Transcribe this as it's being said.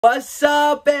What's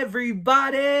up,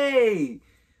 everybody?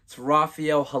 It's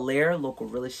Raphael Hilaire, local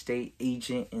real estate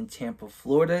agent in Tampa,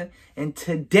 Florida. And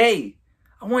today,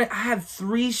 I have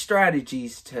 3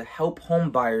 strategies to help home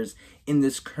buyers in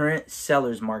this current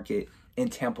seller's market in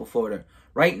Tampa, Florida.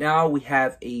 Right now, we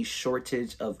have a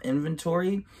shortage of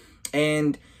inventory,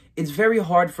 and it's very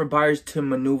hard for buyers to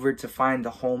maneuver to find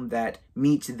the home that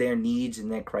meets their needs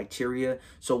and their criteria.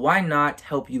 So why not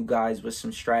help you guys with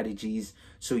some strategies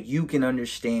so you can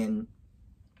understand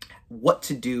what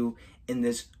to do in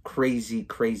this crazy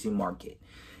market.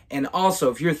 And also,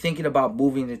 if you're thinking about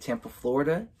moving to Tampa,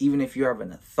 Florida, even if you're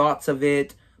having the thoughts of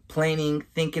it, planning,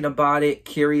 thinking about it,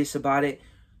 curious about it,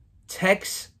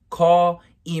 text, call,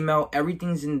 email,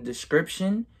 everything's in the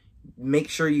description. Make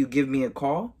sure you give me a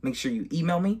call, make sure you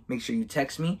email me, make sure you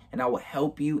text me, and I will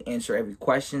help you answer every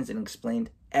questions and explain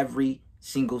every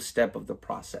single step of the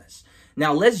process.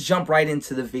 Now let's jump right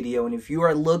into the video. And if you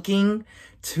are looking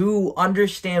to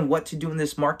understand what to do in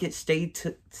this market, stay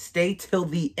till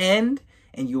the end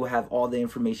and you will have all the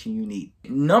information you need. The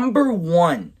number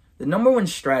one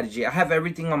strategy, I have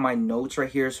everything on my notes right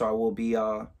here, so I will be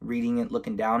reading it,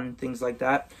 looking down and things like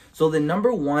that. So the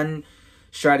number one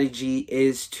strategy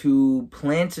is to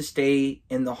plan to stay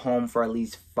in the home for at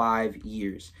least 5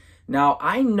 years. Now,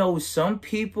 I know some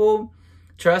people,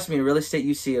 trust me, in real estate,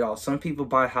 you see it all. Some people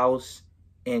buy a house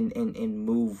and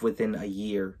move within a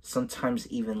year, sometimes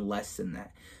even less than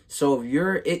that. So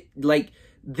if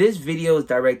this video is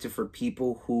directed for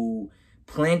people who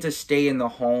plan to stay in the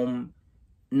home,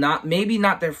 maybe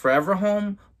not their forever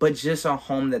home, but just a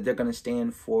home that they're going to stay in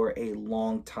for a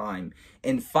long time.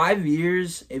 And 5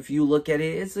 years, if you look at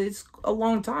it, it's a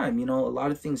long time. You know, a lot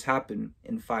of things happen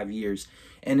in 5 years.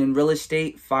 And in real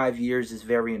estate, 5 years is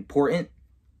very important.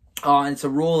 It's a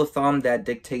rule of thumb that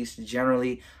dictates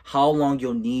generally how long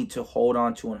you'll need to hold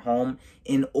on to a home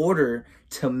in order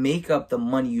to make up the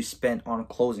money you spent on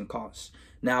closing costs.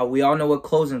 Now, we all know what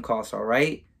closing costs are,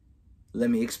 right? Let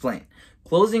me explain.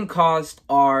 Closing costs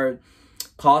are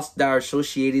costs that are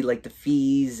associated, like the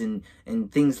fees and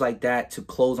things like that, to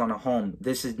close on a home.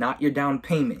 This is not your down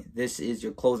payment. This is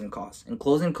your closing costs. And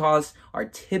closing costs are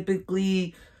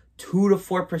typically 2 to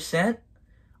 4%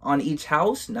 on each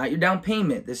house, not your down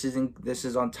payment. This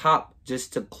is on top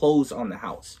just to close on the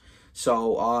house.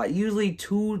 So usually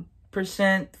 2%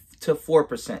 to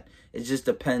 4%. It just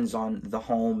depends on the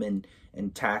home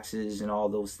and taxes and all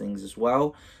those things as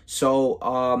well.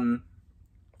 So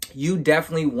you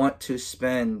definitely want to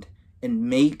spend and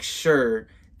make sure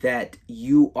that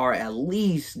you are at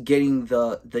least getting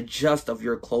the gist of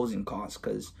your closing costs,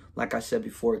 because like I said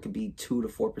before, it could be 2 to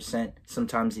 4%,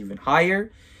 sometimes even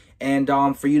higher. And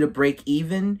for you to break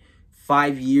even,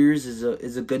 5 years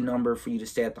is a good number for you to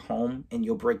stay at the home, and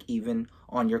you'll break even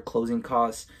on your closing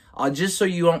costs. Just so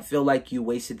you don't feel like you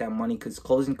wasted that money, because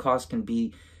closing costs can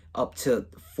be up to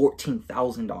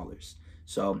 $14,000.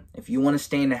 So if you want to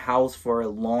stay in the house for a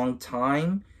long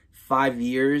time, 5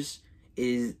 years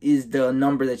is the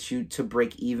number to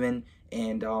break even,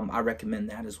 and I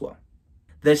recommend that as well.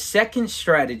 The second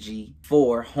strategy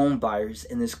for home buyers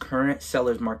in this current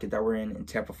seller's market that we're in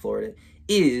Tampa, Florida,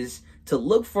 is to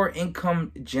look for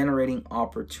income generating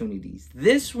opportunities.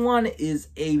 This one is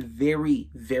a very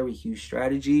huge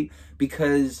strategy,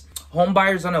 because home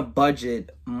buyers on a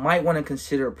budget might want to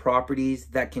consider properties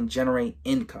that can generate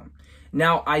income.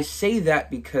 Now, I say that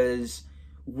because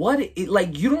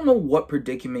you don't know what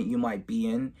predicament you might be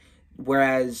in,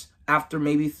 whereas after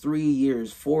maybe 3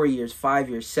 years, 4 years, 5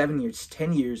 years, 7 years,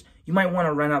 10 years, you might want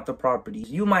to rent out the property.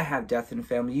 You might have death in the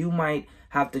family. You might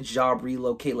have the job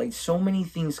relocate. Like, so many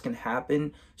things can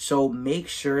happen. So make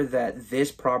sure that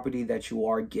this property that you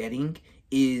are getting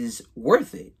is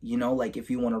worth it. You know, like if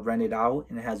you want to rent it out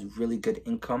and it has really good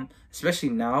income, especially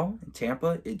now in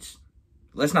Tampa,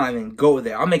 let's not even go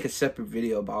there. I'll make a separate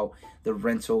video about the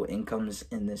rental incomes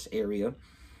in this area.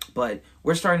 But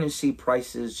we're starting to see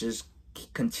prices just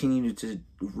continue to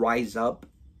rise up,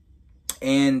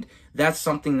 and that's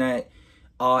something that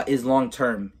is long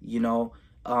term. You know,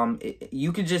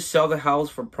 you could just sell the house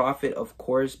for profit, of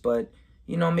course, but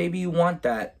you know, maybe you want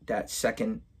that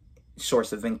second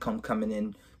source of income coming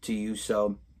in to you.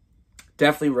 So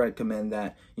definitely recommend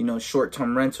that. You know,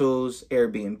 short-term rentals,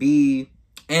 Airbnb.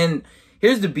 And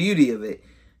here's the beauty of it: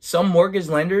 some mortgage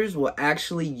lenders will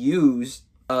actually use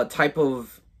a type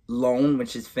of loan,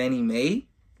 which is Fannie Mae,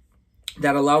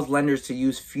 that allows lenders to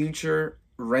use future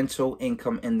rental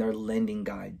income in their lending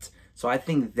guides. So I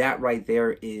think that right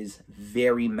there is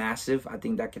very massive. I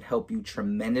think that could help you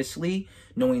tremendously,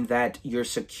 knowing that you're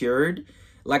secured.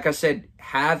 Like I said,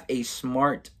 have a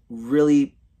smart,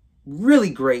 really really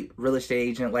great real estate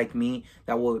agent like me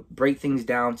that will break things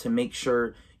down to make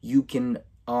sure you can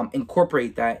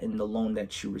incorporate that in the loan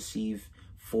that you receive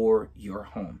for your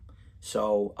home.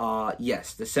 So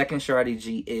yes, the second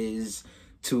strategy is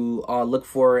to look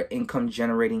for income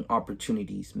generating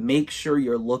opportunities. Make sure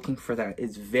you're looking for that.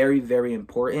 It's very, very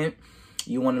important.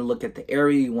 You want to look at the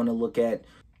area. You want to look at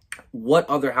what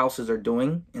other houses are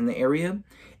doing in the area.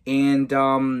 And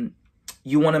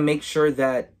you want to make sure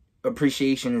that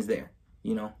appreciation is there,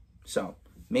 you know. So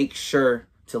make sure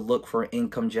to look for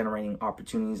income generating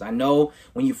opportunities. I know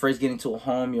when you first get into a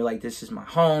home, you're like, this is my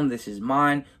home, this is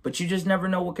mine, but you just never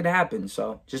know what could happen.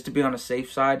 So just to be on the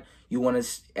safe side, you want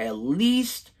to at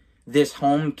least this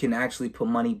home can actually put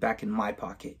money back in my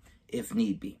pocket if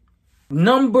need be.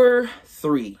 Number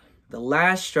 3, the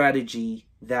last strategy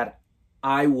that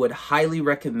I would highly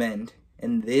recommend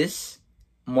in this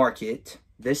market,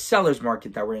 this seller's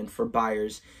market that we're in for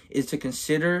buyers, is to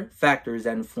consider factors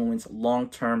that influence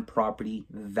long-term property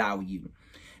value.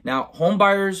 Now, home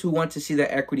buyers who want to see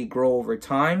their equity grow over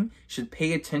time should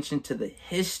pay attention to the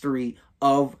history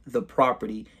of the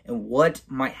property and what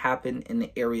might happen in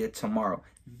the area tomorrow.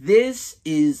 This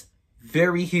is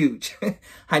very huge.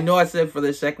 I know I said for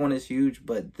the second one is huge,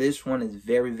 but this one is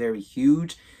very, very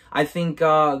huge. I think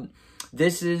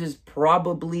this is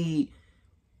probably...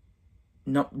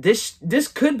 No, this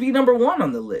could be number 1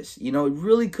 on the list. You know, it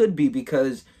really could be,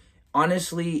 because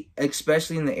honestly,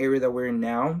 especially in the area that we're in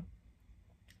now,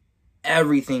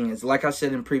 everything is, like I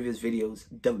said in previous videos,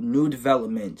 the new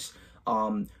developments,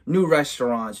 new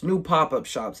restaurants, new pop-up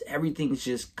shops, everything is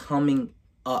just coming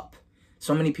up.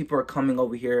 So many people are coming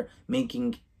over here,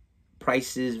 making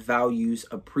prices, values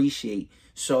appreciate.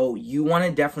 So you want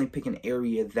to definitely pick an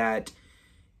area that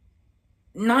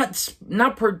not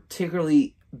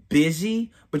particularly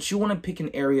busy, but you want to pick an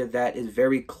area that is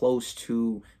very close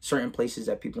to certain places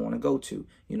that people want to go to.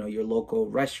 You know, your local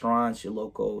restaurants, your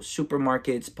local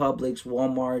supermarkets, Publix,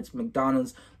 Walmarts,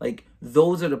 McDonald's. Like,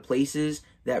 those are the places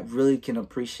that really can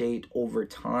appreciate over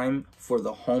time for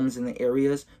the homes in the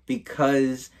areas,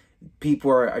 because people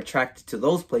are attracted to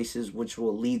those places, which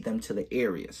will lead them to the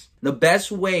areas. The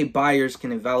best way buyers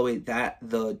can evaluate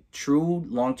the true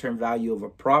long-term value of a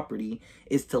property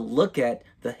is to look at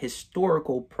the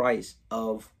historical price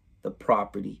of the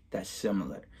property that's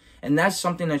similar. And that's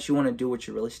something that you want to do with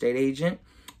your real estate agent,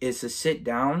 is to sit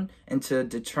down and to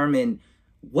determine,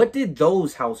 what did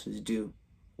those houses do?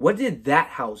 What did that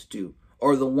house do?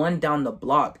 Or the one down the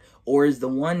block? Or is the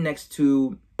one next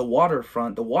to the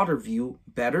waterfront, the water view,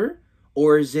 better?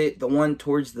 Or is it the one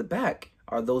towards the back?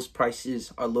 Are those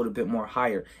prices a little bit more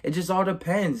higher? It just all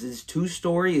depends. Is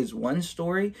 2-story, is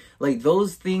 1-story? Like,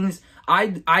 those things,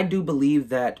 I do believe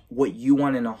that what you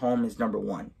want in a home is number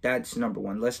 1. That's number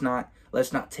 1. Let's not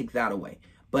take that away.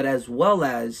 But as well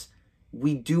as,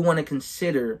 we do want to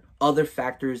consider other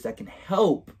factors that can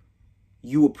help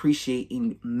you appreciate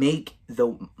and make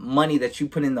the money that you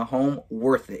put in the home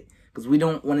worth it. Because we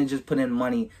don't want to just put in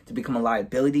money to become a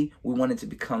liability. We want it to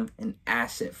become an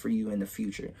asset for you in the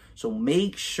future. So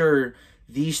make sure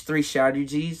these 3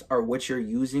 strategies are what you're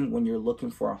using when you're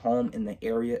looking for a home in the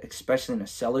area, especially in a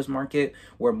seller's market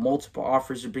where multiple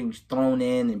offers are being thrown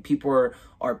in and people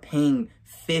are paying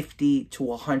 $50,000 to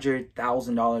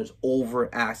 $100,000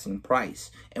 over asking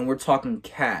price. And we're talking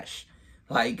cash.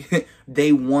 Like,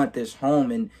 they want this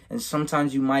home, and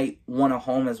sometimes you might want a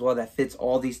home as well that fits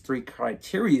all these 3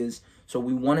 criterias. So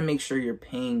we want to make sure you're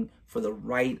paying for the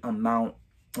right amount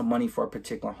of money for a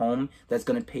particular home that's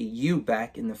going to pay you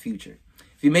back in the future.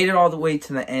 If you made it all the way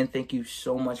to the end, thank you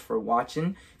so much for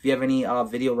watching. If you have any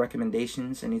video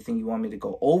recommendations, anything you want me to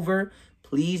go over,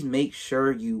 please make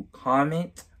sure you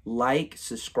comment, like,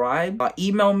 subscribe,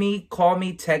 email me, call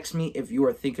me, text me if you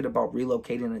are thinking about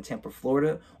relocating to Tampa,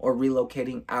 Florida, or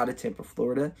relocating out of Tampa,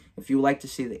 Florida. If you would like to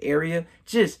see the area,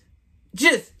 just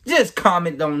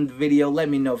comment on the video. Let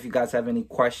me know if you guys have any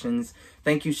questions.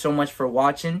 Thank you so much for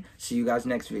watching. See you guys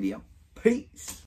next video. Peace.